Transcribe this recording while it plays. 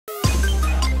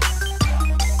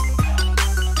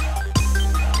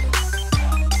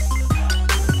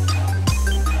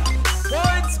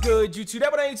good YouTube?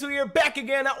 That 92 here, back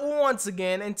again, once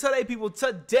again. And today, people,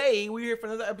 we're here for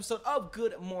another episode of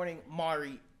Good Morning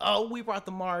Mario. We brought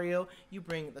the Mario. You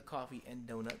bring the coffee and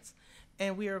donuts.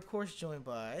 And we are, of course, joined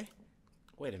by...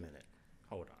 Wait a minute.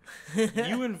 Hold on.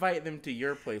 You invite them to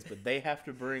your place, but they have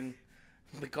to bring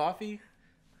the coffee?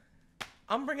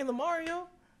 I'm bringing the Mario.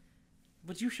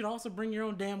 But you should also bring your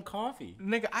own damn coffee.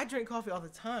 Nigga, I drink coffee all the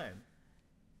time.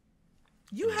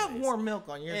 You have warm milk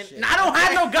on your shit. I don't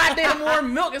have no goddamn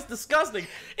warm milk. It's disgusting.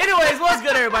 Anyways, what's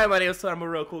good, everybody? My name is Son. I'm a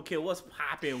real cool kid. What's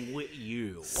popping with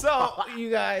you? So, you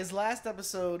guys, last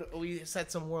episode, we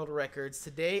set some world records.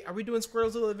 Today, are we doing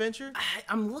Squirtle's Little Adventure?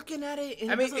 I'm looking at it,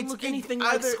 and it doesn't look anything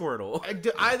like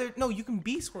Squirtle. No, you can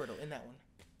be Squirtle in that one.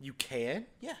 You can?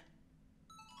 Yeah.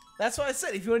 That's what I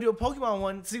said. If you want to do a Pokemon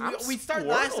one, see, we started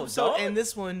last episode and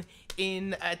this one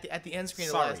at the end screen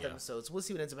of the last episode. So we'll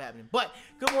see what ends up happening. But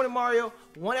Good Morning Mario,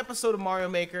 one episode of Mario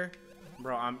Maker.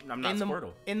 Bro, I'm not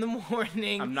Squirtle. In the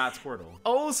morning. I'm not Squirtle.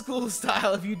 Old school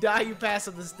style. If you die, you pass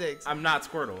up the sticks. I'm not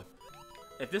Squirtle.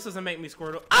 If this doesn't make me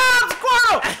Squirtle, I'm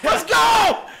Squirtle. Let's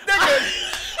go.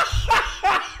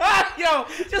 Yo,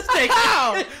 just take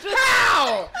it.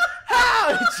 How?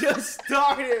 It just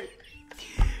started.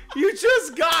 You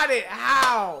just got it.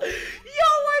 How? Yo, wait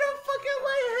a fucking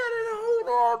lightheaded. Hold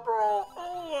on, bro.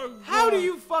 Oh my God. How do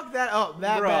you fuck that up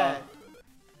that bad?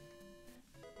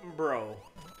 Bro.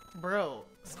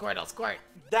 Squirtle, squirt.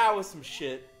 That was some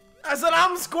shit. I said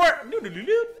I'm squirt.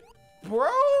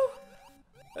 Bro?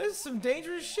 This is some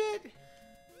dangerous shit.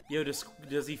 Yo,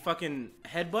 does he fucking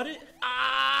headbutt it?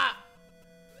 Ah!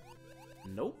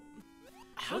 Nope.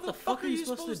 What the fuck are you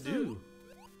supposed to do?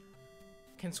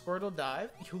 Can Squirtle dive?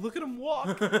 You look at him walk.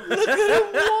 Look at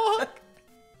him walk.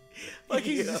 Like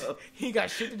he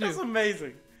got shit to do. That's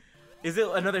amazing. Is it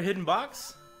another hidden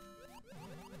box?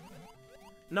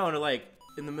 No, like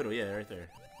in the middle. Yeah, right there.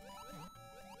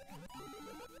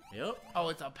 Yep. Oh,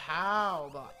 it's a POW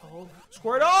box. Oh,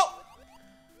 Squirtle!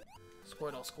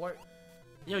 Squirtle, squirt.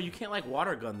 Yo, you can't like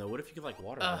water gun though. What if you could like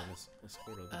water gun this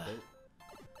Squirtle the boat?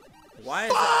 Why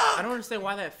is that? I don't understand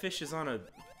why that fish is on a...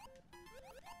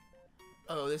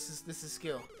 Oh, this is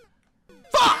skill.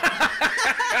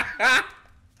 Fuck!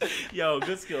 Yo,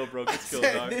 good skill, bro. Good skill,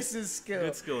 dog. This is skill.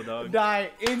 Good skill, dog. Die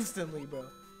instantly, bro.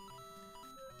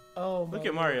 Oh my. Look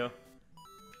at Mario.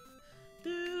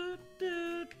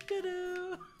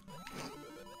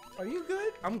 Are you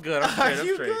good? I'm good. I'm straight. Are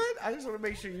you good? I just want to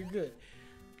make sure you're good.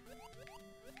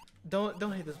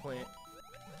 Don't hit this plant.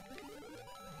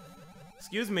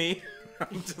 Excuse me.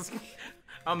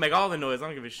 I'll make all the noise. I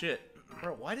don't give a shit.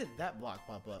 Bro, why did that block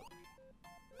pop up?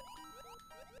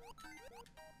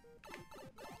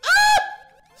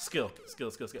 Skill.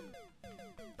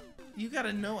 You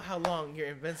gotta know how long you're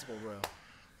invincible, bro.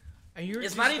 And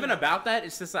it's not even about that.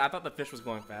 It's just that I thought the fish was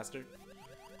going faster.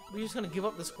 We're just gonna give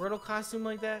up the Squirtle costume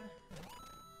like that?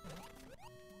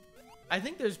 I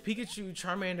think there's Pikachu,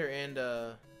 Charmander, and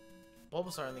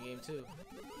Bulbasaur in the game too.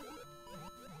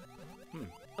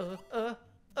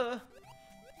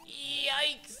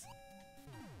 Yikes!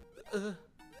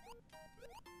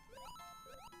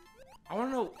 I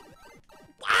wanna know.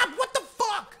 What the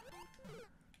fuck?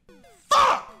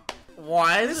 Fuck!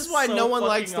 Why? This is why no one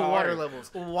likes the water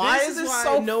levels. Why is this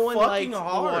so no one likes the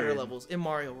water levels in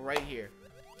Mario right here?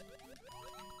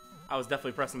 I was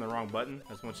definitely pressing the wrong button.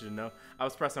 I just want you to know. I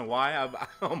was pressing Y. I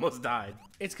almost died.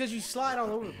 It's because you slide all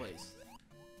over the place.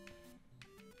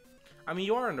 I mean,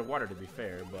 you are underwater to be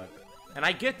fair, but... And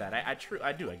I get that. I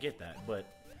get that. But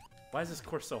why is this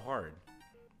course so hard?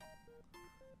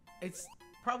 It's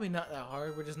probably not that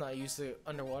hard. We're just not used to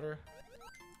underwater.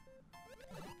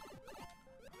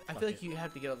 I feel like you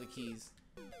have to get all the keys.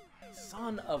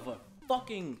 Son of a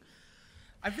fucking...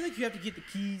 I feel like you have to get the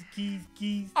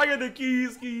keys. I got the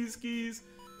keys.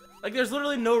 Like, there's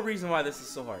literally no reason why this is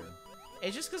so hard.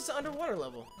 It's just because it's an underwater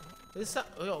level.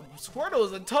 Yo, Squirtle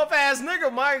is a tough-ass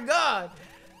nigga, my God.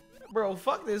 Bro,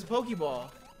 fuck this Pokeball.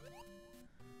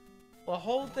 The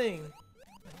whole thing.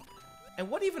 And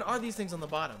what even are these things on the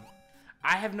bottom?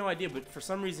 I have no idea, but for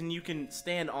some reason you can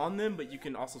stand on them, but you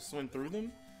can also swim through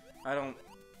them. I don't...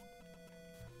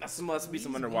 That must be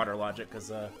some underwater logic, because,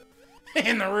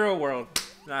 in the real world,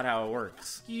 not how it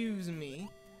works. Excuse me.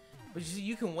 But you see,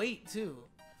 you can wait, too.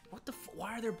 What the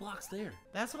why are there blocks there?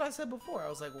 That's what I said before. I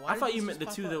was like, why? I thought you meant the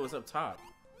two that was up top.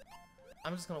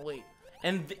 I'm just gonna wait.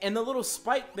 And the little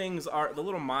spike things are, the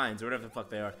little mines, or whatever the fuck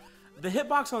they are. The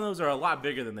hitbox on those are a lot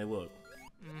bigger than they look.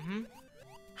 Mm-hmm.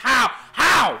 How?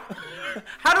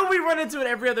 How do we run into it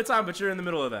every other time, but you're in the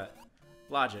middle of that?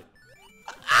 Logic.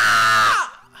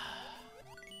 Ah!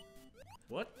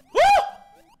 What? Woo!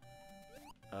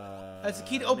 That's a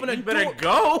key to open a you door. better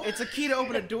go. It's a key to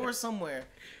open a door somewhere.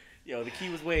 Yo, the key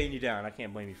was weighing you down. I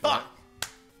can't blame you for Fuck. that.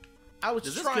 I was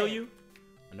Does this trying. kill you?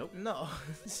 Nope. No,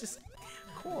 it's just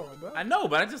coral, bro. I know,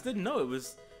 but I just didn't know it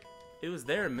was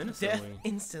there menacingly. Death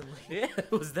instantly. Yeah,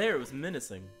 it was there. It was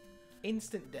menacing.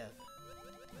 Instant death.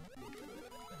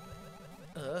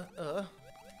 All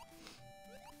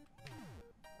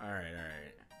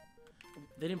right.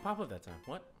 They didn't pop up that time.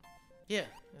 What? Yeah,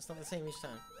 it's not the same each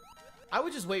time. I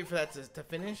would just wait for that to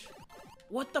finish.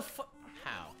 What the fuck?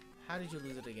 How? How did you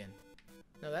lose it again?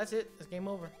 No, that's it. It's game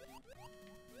over.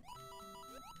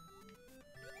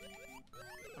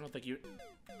 I don't think you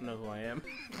know who I am.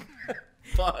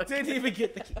 Fuck. Didn't even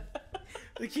get the key.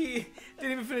 The key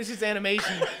didn't even finish its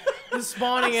animation. The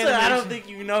spawning I animation. don't think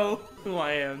you know who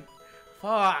I am.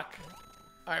 Fuck.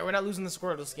 Alright, we're not losing the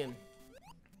Squirtle skin.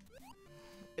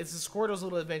 It's the Squirtle's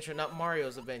little adventure, not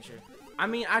Mario's adventure. I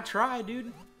mean, I tried,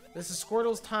 dude. This is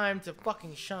Squirtle's time to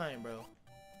fucking shine, bro.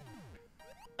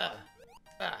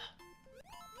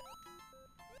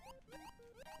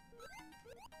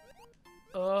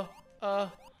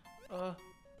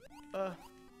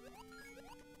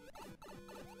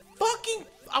 Fucking!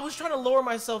 I was trying to lower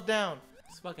myself down.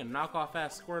 It's fucking knockoff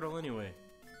ass Squirtle anyway.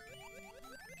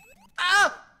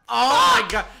 Ah! Oh my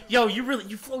god. Yo,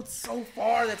 you float so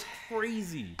far. That's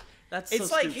crazy. That's It's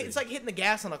so like stupid. it's like hitting the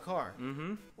gas on a car.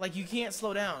 Mm-hmm. Like you can't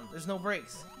slow down. There's no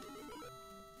brakes.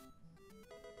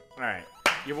 All right.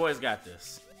 Your boy's got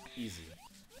this. Easy.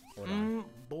 Hold on.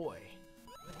 Boy.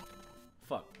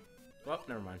 Fuck. Well,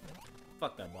 never mind.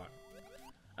 Fuck that bot.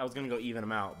 I was gonna go even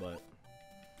him out, but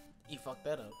You fucked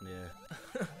that up.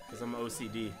 yeah. Because I'm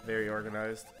OCD. Very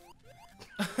organized.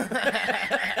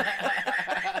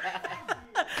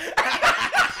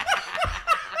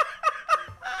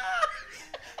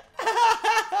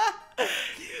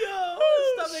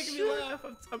 Stop making me laugh.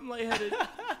 I'm lightheaded.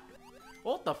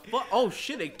 What the fuck? Oh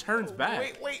shit, it turns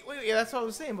back. Wait. Yeah, that's what I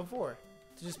was saying before.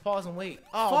 To just pause and wait.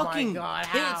 Oh Fucking my god,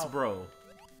 hits, how? bro.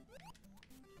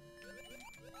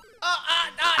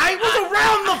 I was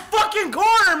around the fucking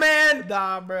corner, man!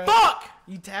 Nah, bro. Fuck!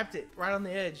 You tapped it right on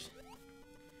the edge.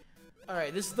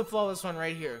 Alright, this is the flawless one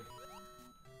right here.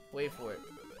 Wait for it.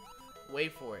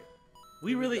 Wait for it.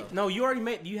 We really go. no. You already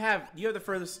made. You have the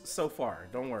furthest so far.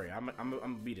 Don't worry. I'm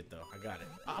gonna beat it though. I got it.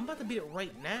 I'm about to beat it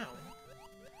right now.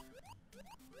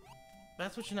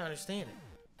 That's what you're not understanding.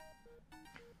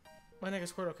 My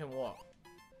nigga Squirtle can walk.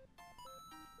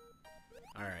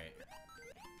 All right.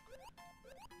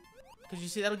 Cause you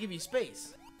see, that'll give you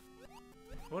space.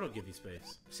 What'll give you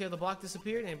space? See how the block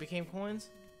disappeared and it became coins?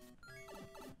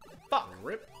 Fuck.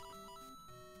 Rip.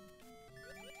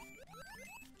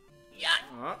 Yeah.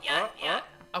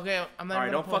 Okay, I'm not. All right.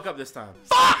 even Don't gonna fuck up this time.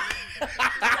 Fuck!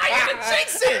 I didn't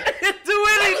jinx it. Didn't do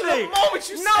anything. The moment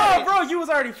you No, said it. bro. You was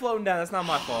already floating down. That's not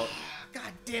my fault.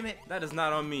 God damn it. That is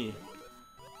not on me.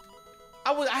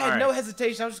 I had All no right.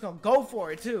 hesitation. I was just gonna go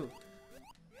for it too.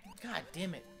 God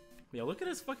damn it. Yo, look at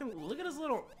his fucking. Look at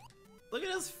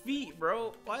his feet,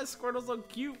 bro. Why is Squirtle so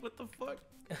cute? What the fuck?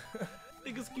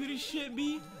 Nigga's cute as shit,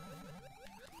 B.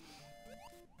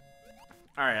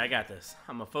 All right, I got this.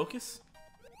 I'm gonna focus.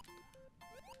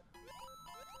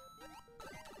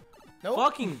 Nope.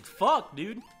 Fucking fuck,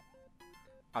 dude.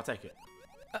 I'll take it.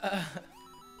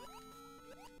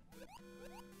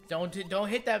 Don't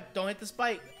hit that. Don't hit the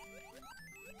spike.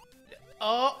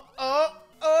 Oh.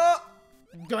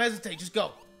 Don't hesitate. Just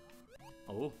go.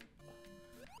 Oh.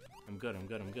 I'm good.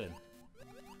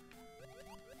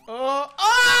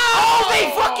 Oh,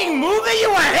 They fucking move it.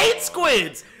 You hate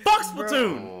squids. Fuck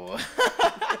Splatoon. Bro.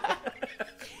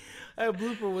 That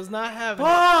blooper was not having it.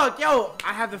 Fuck, yo.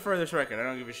 I have the furthest record. I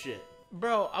don't give a shit.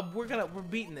 Bro, we're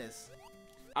beating this.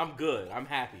 I'm good. I'm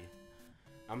happy.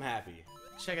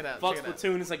 Check it out. Fuck check it out.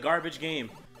 Splatoon. It's a garbage game.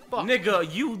 Fuck.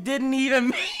 Nigga, you didn't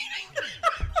even.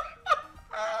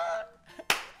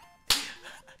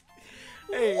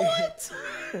 Hey, What?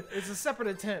 it's a separate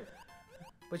attempt.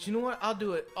 But you know what? I'll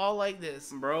do it all like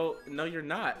this. Bro, no, you're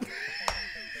not.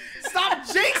 Stop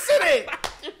jinxing it!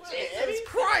 Jesus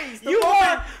Christ! You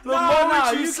are. The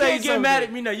moment you you say can't get mad something.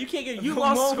 at me. No, you can't get. You The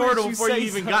lost moment Squirtle you before you say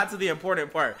even got to the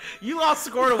important part. You lost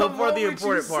Squirtle The before the moment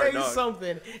important you part, say dog.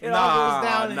 something, it all goes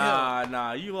downhill.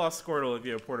 Nah. You lost Squirtle with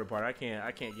the important part. I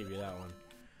can't give you that one.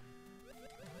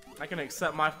 I can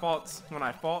accept my faults when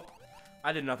I fault.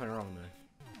 I did nothing wrong there.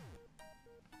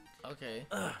 Okay.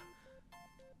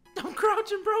 I'm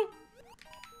crouching, bro.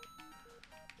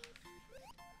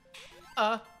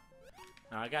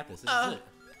 No, I got this. This is it.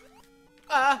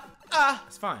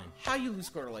 It's fine. How you lose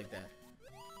Squirtle like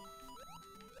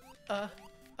that?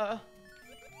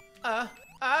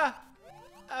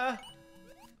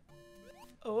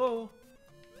 Oh.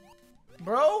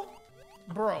 Bro,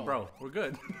 we're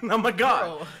good. Oh my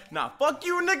god. Bro. Nah, fuck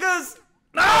you, niggas.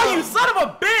 No, you son of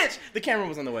a bitch. The camera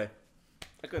was in the way.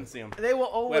 I couldn't see him. they will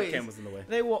always. Webcam was in the way.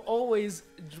 They will always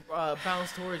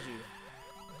bounce towards you.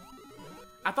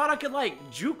 I thought I could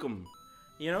like juke him.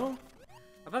 You know?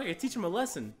 I thought I could teach him a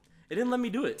lesson. It didn't let me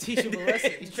do it. Teach him a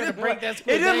lesson. He's trying to break that It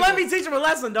squid. didn't let me teach him a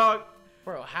lesson, dog.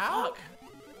 Bro, how? Fuck.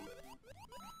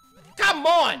 Come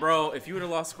on, Bro, if you would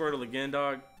have lost Squirtle again,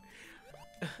 dog,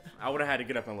 I would have had to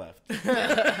get up and left.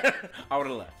 I would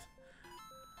have left.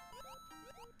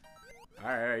 All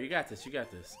right, you got this. You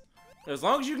got this. As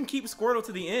long as you can keep Squirtle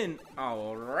to the end.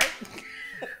 All right.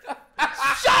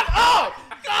 Shut up!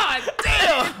 God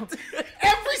damn!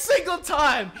 Every single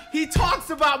time he talks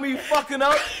about me fucking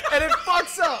up, and it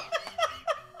fucks up.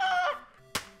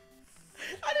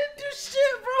 I didn't do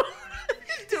shit,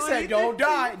 bro. He said, "Don't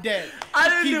die, dead." I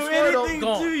didn't Keep do Squirtle anything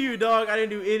gone. to you, dog. I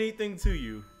didn't do anything to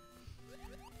you.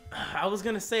 I was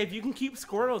gonna say, if you can keep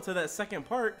Squirtle to that second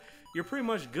part, you're pretty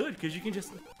much good because you can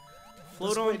just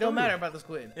float on. It don't matter about the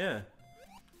squid. Yeah.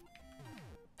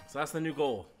 So that's the new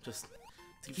goal. Just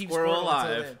to keep Squirtle Squirrel until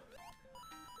alive. then.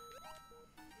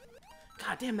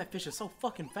 God damn, that fish is so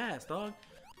fucking fast, dog.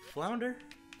 Flounder.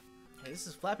 Hey, this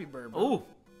is Flappy Bird, bro. Ooh.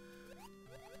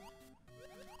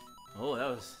 Oh, that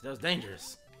was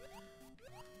dangerous.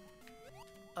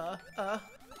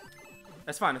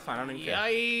 That's fine. That's fine. I don't even care.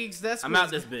 Yikes! That's I'm out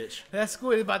this bitch. That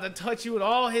squid is about to touch you with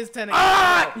all his tentacles.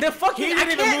 Ah! The fucking He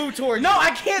didn't even move towards you. No,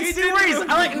 I can't He see didn't where he's. even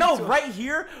I like move no towards right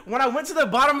here. When I went to the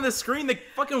bottom of the screen, the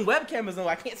fucking webcam is low.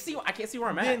 I can't see where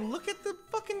I'm at. Man, look at the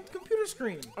fucking computer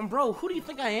screen. Bro, who do you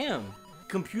think I am?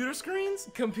 Computer screens?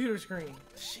 Computer screen.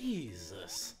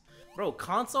 Jesus. Bro,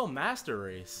 console master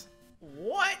race.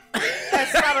 What?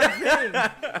 That's not a thing.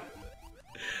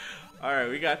 All right,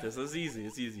 we got this. It's easy.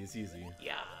 It's easy. It's easy.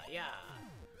 Yeah.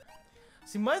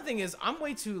 See, my thing is, I'm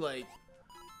way too like.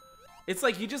 It's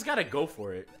like you just gotta go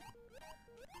for it,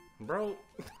 bro.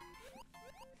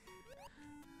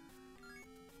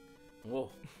 Whoa,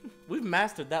 we've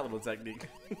mastered that little technique.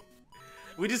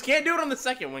 We just can't do it on the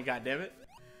second one. God damn it.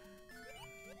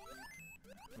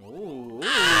 Ooh.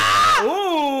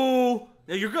 Ooh.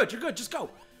 Yeah, you're good. You're good. Just go.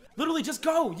 Literally, just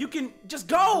go. You can just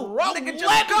go. Bro, Nigga, just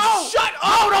let me go. shut up.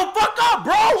 Oh, don't fuck up,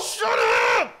 bro. Shut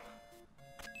up.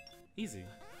 Easy.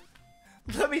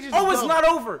 Let me just. Oh, go. it's not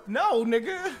over. No,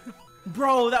 nigga.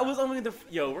 Bro, that was only the.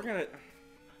 Yo, we're gonna.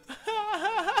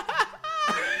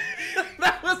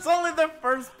 That was only the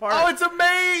first part. Oh, it's a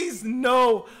maze.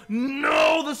 No,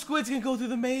 the squids can go through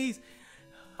the maze.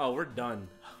 Oh, we're done.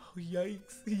 Oh,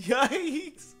 yikes,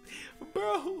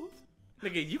 bro.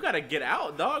 Nigga, you gotta get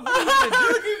out, dog. What are you gonna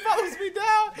do? Look, he follows me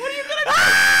down. What are you gonna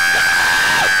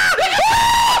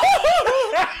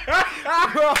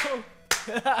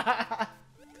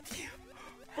do?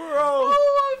 Bro. Oh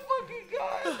my fucking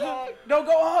god, dog. Don't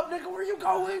go up, nigga. Where you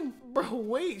going? Bro,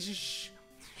 wait. Shh.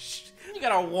 You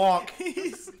gotta walk.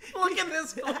 Look at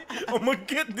this. I'm gonna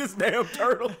get this damn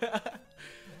turtle.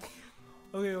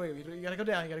 Okay, wait. You gotta go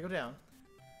down.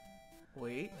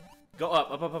 Wait. Go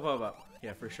up.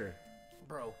 Yeah, for sure.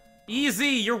 Bro. Easy.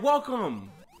 You're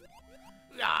welcome.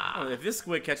 Ah. Oh, if this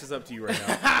squid catches up to you right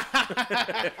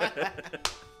now.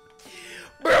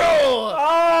 Bro!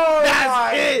 Oh,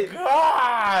 That's it!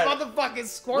 God! Motherfucking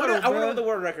Squirtle, I wonder bro. what the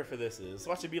world record for this is.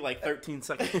 Watch it be like 13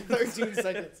 seconds. 13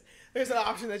 seconds. There's an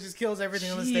option that just kills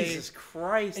everything on the stage. Jesus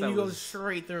Christ, And that you go was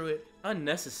straight through it.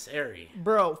 unnecessary.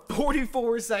 Bro,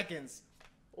 44 seconds.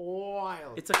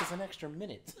 Wild. It took us an extra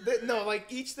minute. No, like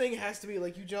each thing has to be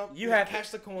like you jump, You have catch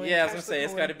the coin. Yeah, I was catch gonna the say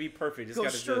it's coin, got to be perfect. It's go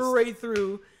got to just. straight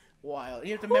through. Wild.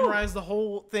 You have to memorize the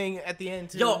whole thing at the end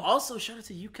too. Yo, also shout out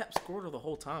to you kept Squirtle the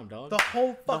whole time, dog. The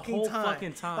whole fucking whole time.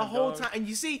 fucking time, The whole dog. time. And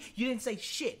you see, you didn't say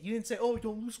shit. You didn't say, oh,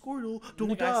 don't lose Squirtle. Don't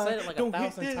Nigga, die. I said it like don't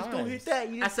 1,000 hit this. Don't times. hit that.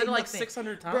 You didn't I said it like nothing.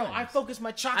 600 Bro, times. I focused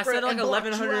my chakra. I said it like and blocked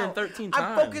you 1,113 out.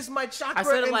 times. I focused my chakra. I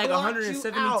said it and like blocked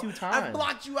 172 you out. times. I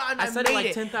blocked you out and I said it made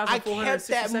like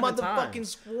 10,467 I kept that motherfucking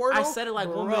times. Squirtle. I said it like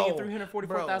Bro,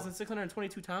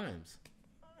 1,344,622 times.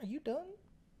 Are you done?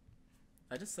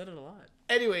 I just said it a lot.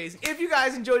 Anyways, if you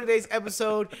guys enjoyed today's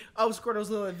episode of Squirtle's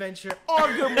Little Adventure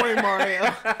on Good Morning Mario,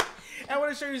 I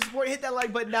want to show you support. Hit that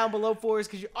like button down below for us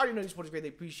because you already know your support is greatly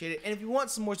appreciated. And if you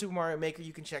want some more Super Mario Maker,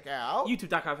 you can check out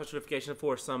YouTube.com/notification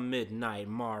for some Midnight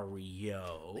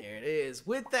Mario. There it is.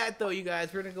 With that, though, you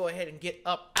guys, we're going to go ahead and get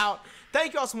up out.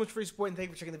 Thank you all so much for your support, and thank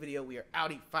you for checking the video. We are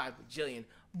outie 5 bajillion.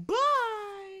 Bye!